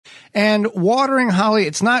And watering holly,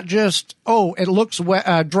 it's not just, it looks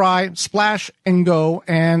wet, dry, splash and go,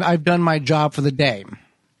 and I've done my job for the day.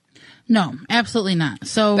 No, absolutely not.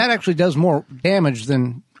 So that actually does more damage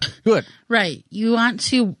than good. Right. You want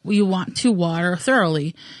to water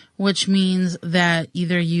thoroughly, which means that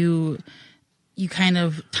either you kind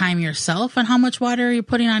of time yourself on how much water you're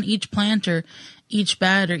putting on each plant or each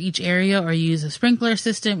bed or each area, or you use a sprinkler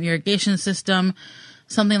system, irrigation system,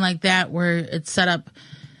 something like that, where it's set up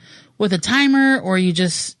with a timer, or you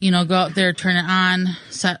just, go out there, turn it on,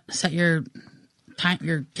 set your time,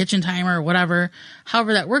 your kitchen timer or whatever,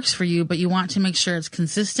 however that works for you, but you want to make sure it's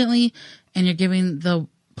consistently and you're giving the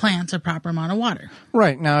plants a proper amount of water.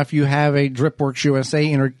 Right. Now, if you have a DripWorks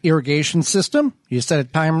USA irrigation system, you set a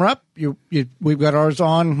timer up. We've got ours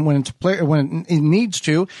on when it needs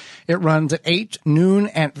to. It runs at 8, noon,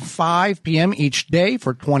 and 5 p.m. each day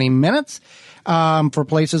for 20 minutes. For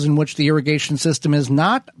places in which the irrigation system is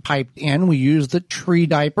not piped in, we use the tree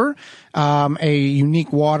diaper, a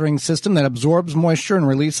unique watering system that absorbs moisture and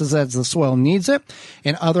releases as the soil needs it.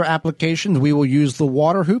 In other applications, we will use the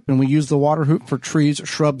water hoop, and we use the water hoop for trees,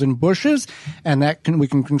 shrubs, and bushes, and we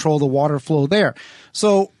can control the water flow there.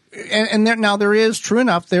 So, there is, true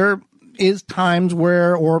enough, there is times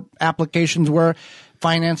or applications where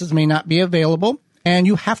finances may not be available, and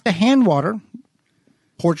you have to hand water.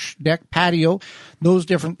 Porch, deck, patio, those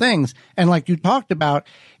different things. And like you talked about,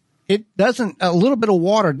 a little bit of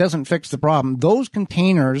water doesn't fix the problem. Those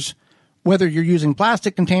containers, whether you're using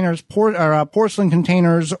plastic containers, porcelain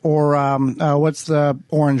containers, or what's the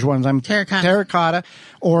orange ones? Terracotta,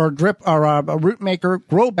 or drip, or root maker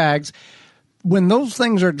grow bags. When those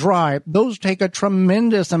things are dry, those take a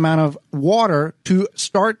tremendous amount of water to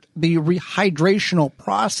start the rehydrational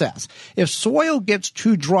process. If soil gets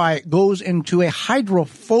too dry, it goes into a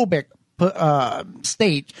hydrophobic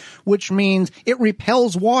state, which means it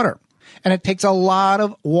repels water. And it takes a lot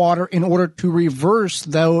of water in order to reverse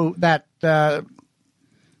the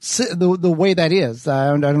way that is.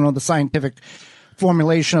 I don't know the scientific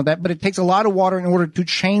formulation of that, but it takes a lot of water in order to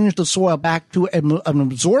change the soil back to an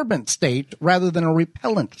absorbent state rather than a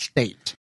repellent state.